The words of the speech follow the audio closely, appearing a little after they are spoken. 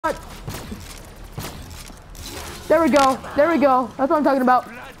There we go. There we go. That's what I'm talking about.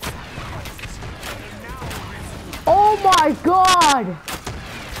 Oh my god!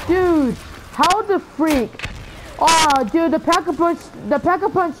 Dude, how the freak? Oh, dude, the Pack-a-Punch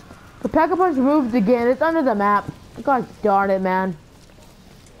moved again. It's under the map. God darn it, man.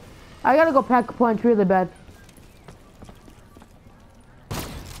 I gotta go Pack-a-Punch really bad.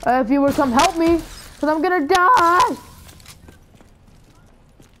 If you would come help me, cause I'm gonna die.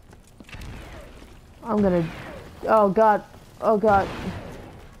 I'm gonna. Oh god. Oh god.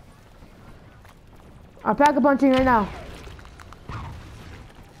 I'm Pack-a-Punching right now.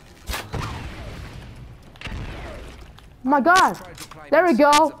 Oh my god. There we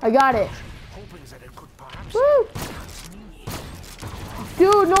go. I got it. Woo.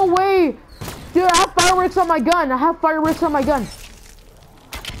 Dude, no way. Dude, I have fireworks on my gun. I have fireworks on my gun.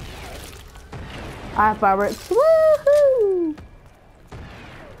 I have fireworks. Woohoo!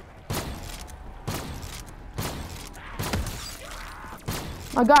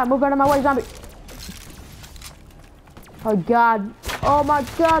 My god, move out of my way, zombie. Oh god. Oh my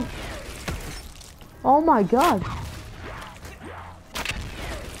god. Oh my god.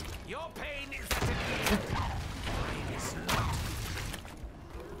 Your pain is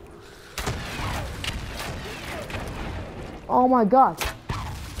oh my god.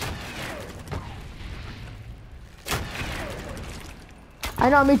 I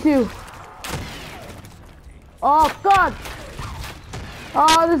know, me too. Oh god.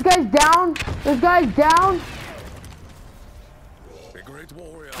 Oh, this guy's down. This guy's down. a great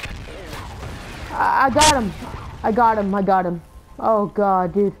warrior. I got him. I got him. I got him. Oh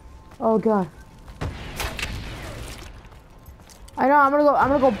god, dude. Oh god. I know. I'm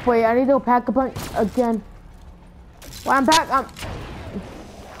gonna go. Wait. I need to go Pack-a-Punch again. Well, I'm back.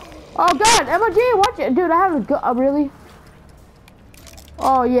 Oh god, MOG, watch it, dude. I haven't. Really?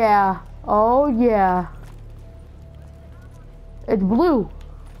 Oh yeah. Oh yeah. It's blue.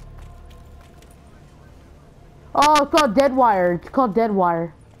 Oh, it's called Dead Wire. It's called Dead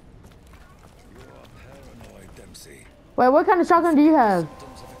Wire. You are paranoid, Dempsey. Wait, what kind of shotgun do you have?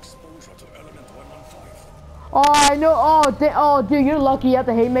 Symptoms of exposure to element 115. Oh, I know. Oh, dude, you're lucky. You have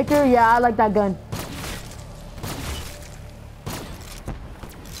the Haymaker. Yeah, I like that gun.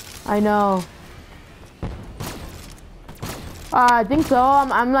 I know. I think so.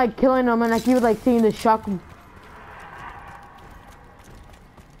 I'm like killing them, and I keep like seeing the shotgun.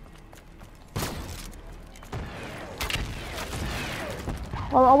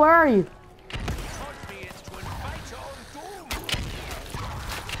 Oh, where are you?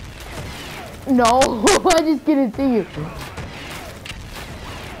 No, I just couldn't see you.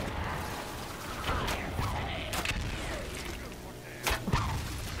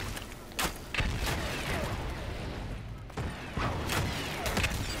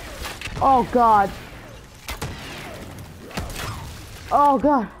 Oh god. Oh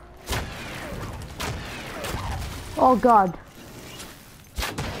god. Oh god.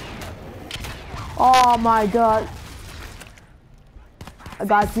 Oh my god. I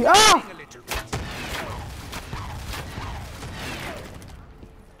got you. Ah!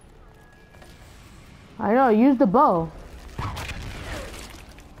 I know, use the bow.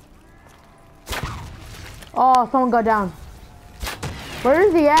 Oh, someone got down. Where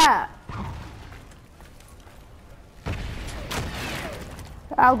is he at?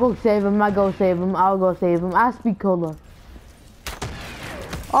 I'll go save him. I'll go save him. I'll go save him. I speak cola.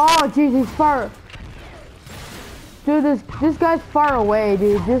 Oh, jeez, he's far. Dude, this guy's far away,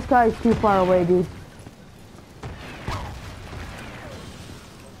 dude. This guy's too far away, dude.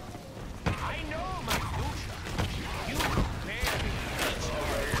 I know my future. You prepare me.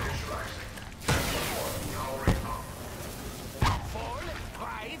 Fall,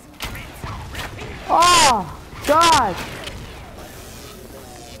 rise, rinse, repeat. Oh, God.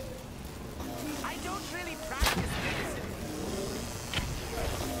 I don't really practice medicine.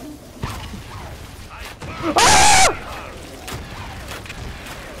 Ah!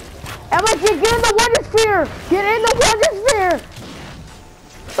 Emma, get in the Wonder Sphere! Get in the Wonder Sphere!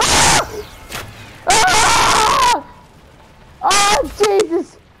 Ah! Ah! Oh,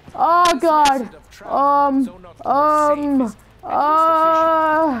 Jesus! Oh, God. I'm sorry, Emma.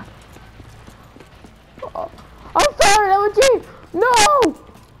 No!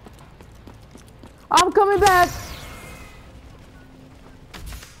 I'm coming back.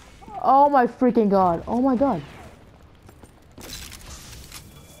 Oh my freaking god. Oh my god.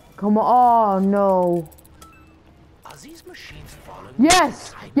 Come on. Oh no. Are these machines falling?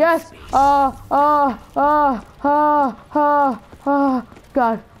 Yes. Yes. God.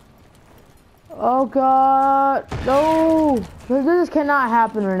 Oh god. No. This cannot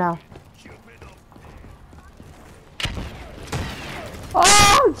happen right now.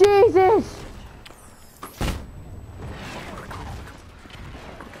 Oh, Jesus!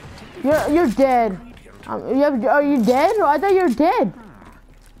 You're dead. Are you dead? I thought you were dead.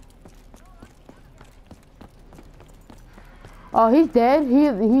 Oh, he's dead.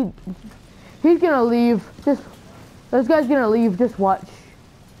 He's gonna leave. This guy's gonna leave. Just watch.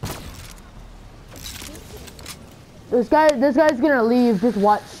 This guy's gonna leave. Just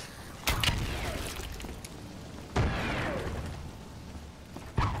watch.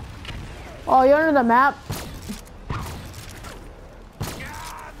 Oh, you're under the map.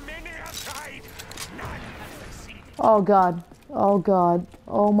 Oh God. Oh God.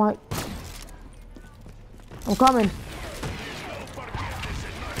 Oh my. I'm coming.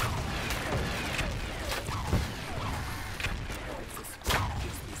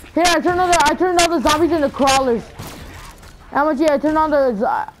 Here, I turned all the zombies into crawlers. MG, I turned all the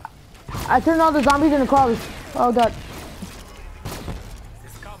zombies into crawlers. Oh God.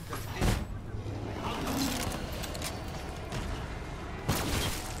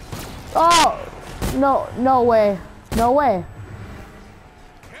 Oh no way. No way.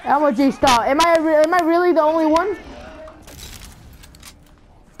 MG, stop. Am I really the only one?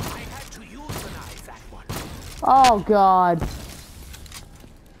 I had to euthanize that one. Oh God.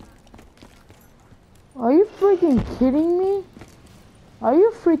 Are you freaking kidding me? Are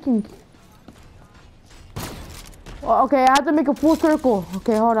you freaking... Oh, okay, I have to make a full circle.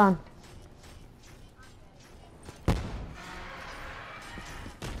 Okay, hold on.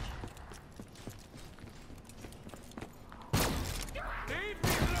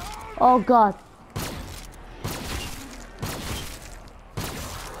 Oh God.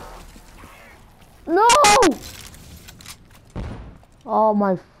 No! Oh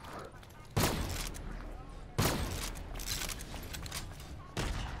my...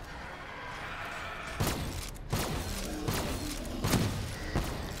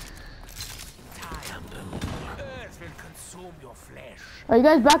 Your flesh. Are you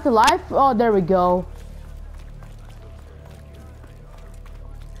guys back to life? Oh, there we go.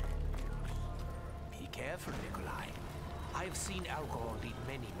 Be careful, Nikolai. I've seen alcohol lead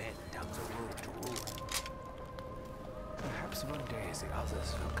many men down the road to ruin. Perhaps one day the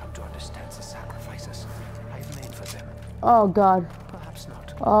others will come to understand the sacrifices I've made for them. Oh God. Perhaps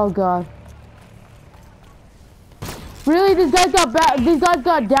not. Oh God. Really? These guys got back. These guys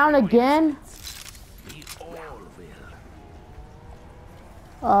got down again.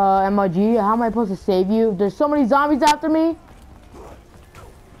 MRG, how am I supposed to save you? There's so many zombies after me.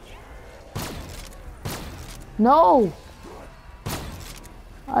 No!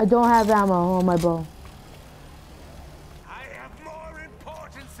 I don't have ammo on my bow. I have more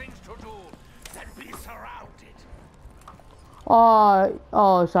important things to do than be surrounded.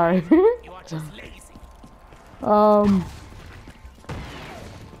 Oh, sorry. You are just lazy.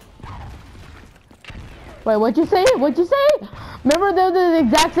 Wait, what'd you say? What'd you say? Remember the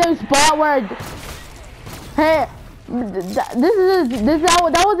exact same spot where... Hey, that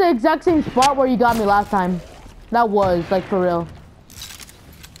was the exact same spot where you got me last time. That was, like, for real.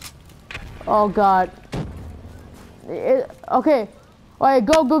 Oh God. Okay. Alright,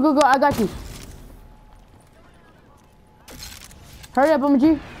 go. I got you. Hurry up,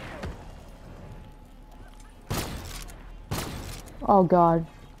 MG. Oh God.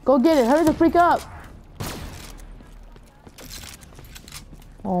 Go get it. Hurry the freak up.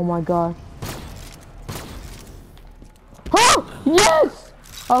 Oh my God. Oh! Yes!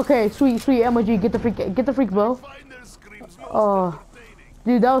 Okay, sweet MG. Get the freak, bro. Oh.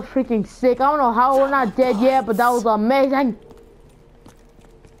 Dude, that was freaking sick. I don't know how we're not dead yet, but that was amazing.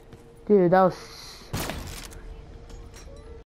 Dude, that was